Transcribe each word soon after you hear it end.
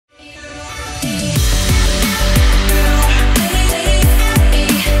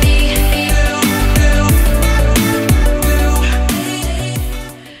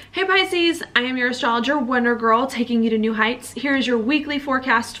astrologer, Wonder Girl, taking you to new heights. Here is your weekly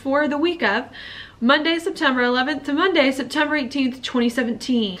forecast for the week of Monday, September 11th to Monday, September 18th,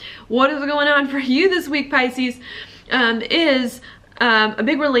 2017. What is going on for you this week, Pisces? Is a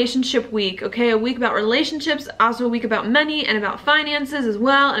big relationship week, okay? A week about relationships, also a week about money and about finances as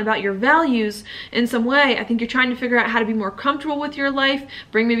well, and about your values in some way. I think you're trying to figure out how to be more comfortable with your life,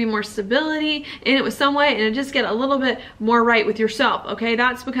 bring maybe more stability in it with some way, and just get a little bit more right with yourself, okay?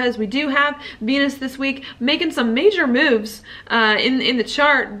 That's because we do have Venus this week making some major moves in the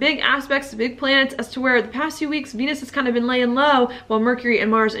chart, big aspects, big planets, as to where the past few weeks Venus has kind of been laying low while Mercury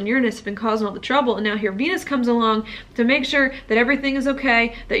and Mars and Uranus have been causing all the trouble, and now here Venus comes along to make sure that everything is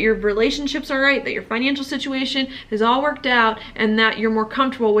okay, that your relationships are right, that your financial situation is all worked out, and that you're more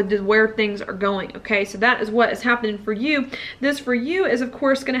comfortable with where things are going, okay? So that is what is happening for you. This for you is of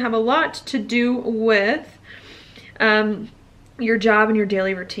course going to have a lot to do with your job and your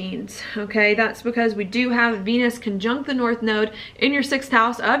daily routines, okay? That's because we do have Venus conjunct the North Node in your 6th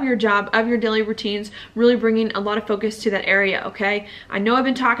house of your job, of your daily routines, really bringing a lot of focus to that area, okay? I know I've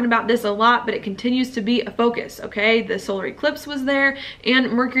been talking about this a lot, but it continues to be a focus, okay? The solar eclipse was there,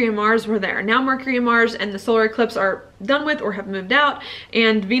 and Mercury and Mars were there. Now Mercury and Mars and the solar eclipse are done with or have moved out,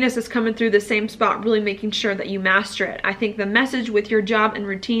 and Venus is coming through the same spot, really making sure that you master it. I think the message with your job and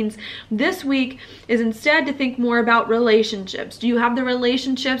routines this week is instead to think more about relationships. Do you have the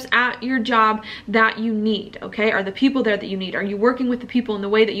relationships at your job that you need, okay? Are the people there that you need? Are you working with the people in the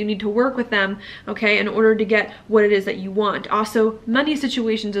way that you need to work with them, okay, in order to get what it is that you want? Also, money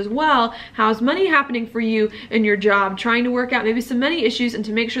situations as well. How's money happening for you in your job? Trying to work out maybe some money issues and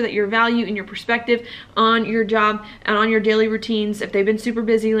to make sure that your value and your perspective on your job and on your daily routines, if they've been super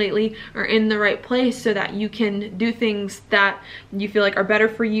busy lately, are in the right place so that you can do things that you feel like are better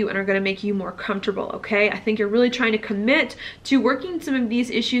for you and are going to make you more comfortable, okay? I think you're really trying to commit to working some of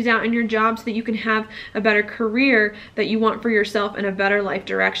these issues out in your job so that you can have a better career that you want for yourself and a better life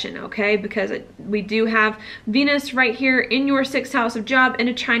direction, okay? Because we do have Venus right here in your 6th house of job and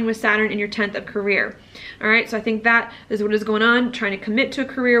a trine with Saturn in your 10th of career. All right, so I think that is what is going on, trying to commit to a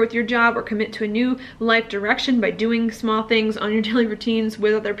career with your job or commit to a new life direction by doing small things on your daily routines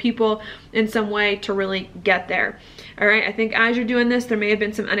with other people in some way to really get there. All right, I think as you're doing this, there may have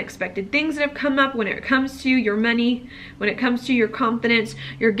been some unexpected things that have come up when it comes to your money, when it comes to your confidence,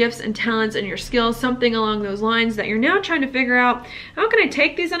 your gifts and talents and your skills, something along those lines that you're now trying to figure out, how can I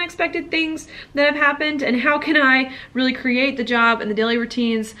take these unexpected things that have happened and how can I really create the job and the daily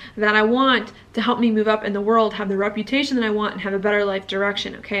routines that I want to help me move up in the world, have the reputation that I want, and have a better life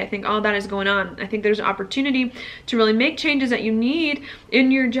direction, okay? I think all that is going on. I think there's an opportunity to really make changes that you need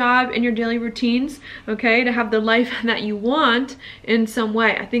in your job, in your daily routines, okay, to have the life that you want in some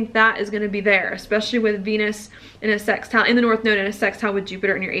way. I think that is going to be there, especially with Venus in a sextile, in the North Node in a sextile with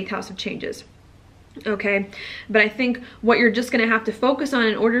Jupiter in your 8th house of changes. Okay, but I think what you're just going to have to focus on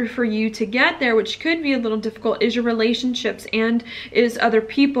in order for you to get there, which could be a little difficult, is your relationships and is other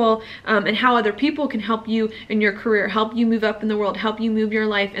people and how other people can help you in your career, help you move up in the world, help you move your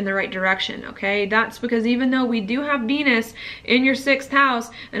life in the right direction, okay? That's because even though we do have Venus in your 6th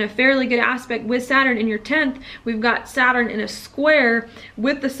house and a fairly good aspect with Saturn in your 10th, we've got Saturn in a square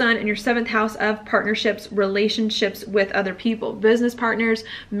with the Sun in your 7th house of partnerships, relationships with other people, business partners,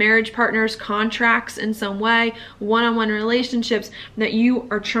 marriage partners, contracts, in some way, one-on-one relationships that you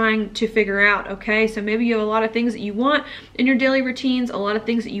are trying to figure out, okay? So maybe you have a lot of things that you want in your daily routines, a lot of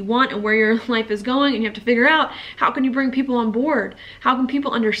things that you want and where your life is going, and you have to figure out how can you bring people on board? How can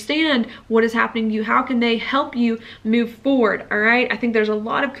people understand what is happening to you? How can they help you move forward, all right? I think there's a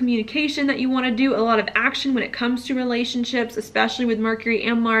lot of communication that you want to do, a lot of action when it comes to relationships, especially with Mercury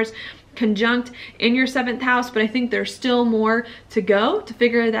and Mars conjunct in your 7th house, but I think there's still more to go to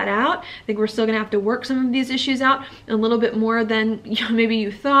figure that out. I think we're still gonna have to work some of these issues out a little bit more than maybe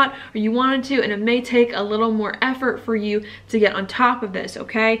you thought or you wanted to, and it may take a little more effort for you to get on top of this,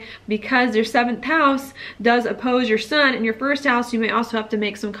 okay? Because your 7th house does oppose your Sun in your 1st house, you may also have to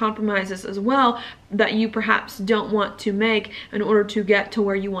make some compromises as well that you perhaps don't want to make in order to get to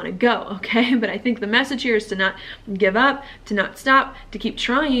where you want to go, okay? But I think the message here is to not give up, to not stop, to keep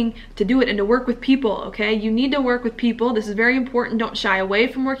trying, to do it, and to work with people, okay? You need to work with people. This is very important. Don't shy away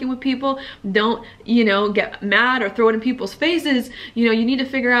from working with people. Don't, you know, get mad or throw it in people's faces. You know, you need to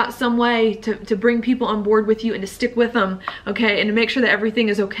figure out some way to bring people on board with you and to stick with them, okay? And to make sure that everything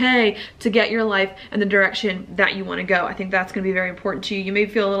is okay to get your life in the direction that you want to go. I think that's going to be very important to you. You may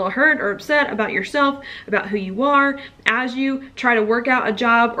feel a little hurt or upset about yourself yourself, about who you are, as you try to work out a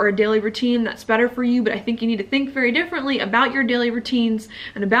job or a daily routine that's better for you. But I think you need to think very differently about your daily routines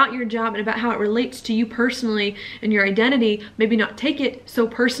and about your job and about how it relates to you personally and your identity. Maybe not take it so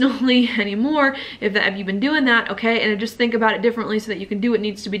personally anymore if you've been doing that, okay? And just think about it differently so that you can do what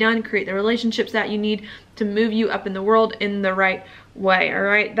needs to be done, create the relationships that you need to move you up in the world in the right way, all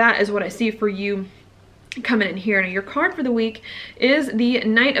right? That is what I see for you coming in here. Now, your card for the week is the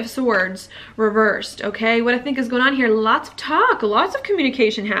Knight of Swords reversed, okay? What I think is going on here, lots of talk, lots of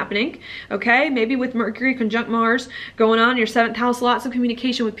communication happening, okay? Maybe with Mercury conjunct Mars going on in your 7th house, lots of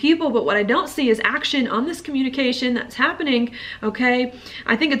communication with people, but what I don't see is action on this communication that's happening, okay?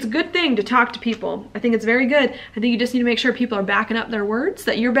 I think it's a good thing to talk to people. I think it's very good. I think you just need to make sure people are backing up their words,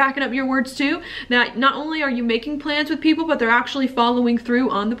 that you're backing up your words too. That not only are you making plans with people, but they're actually following through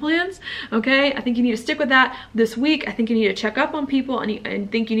on the plans, okay? I think you need to stick with that this week. I think you need to check up on people,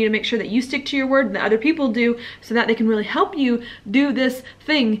 and think you need to make sure that you stick to your word and that other people do, so that they can really help you do this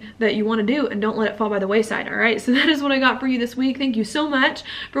thing that you want to do, and don't let it fall by the wayside, all right? So that is what I got for you this week. Thank you so much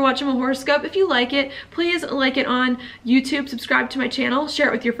for watching my horoscope. If you like it, please like it on YouTube, subscribe to my channel, share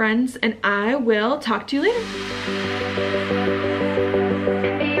it with your friends, and I will talk to you later.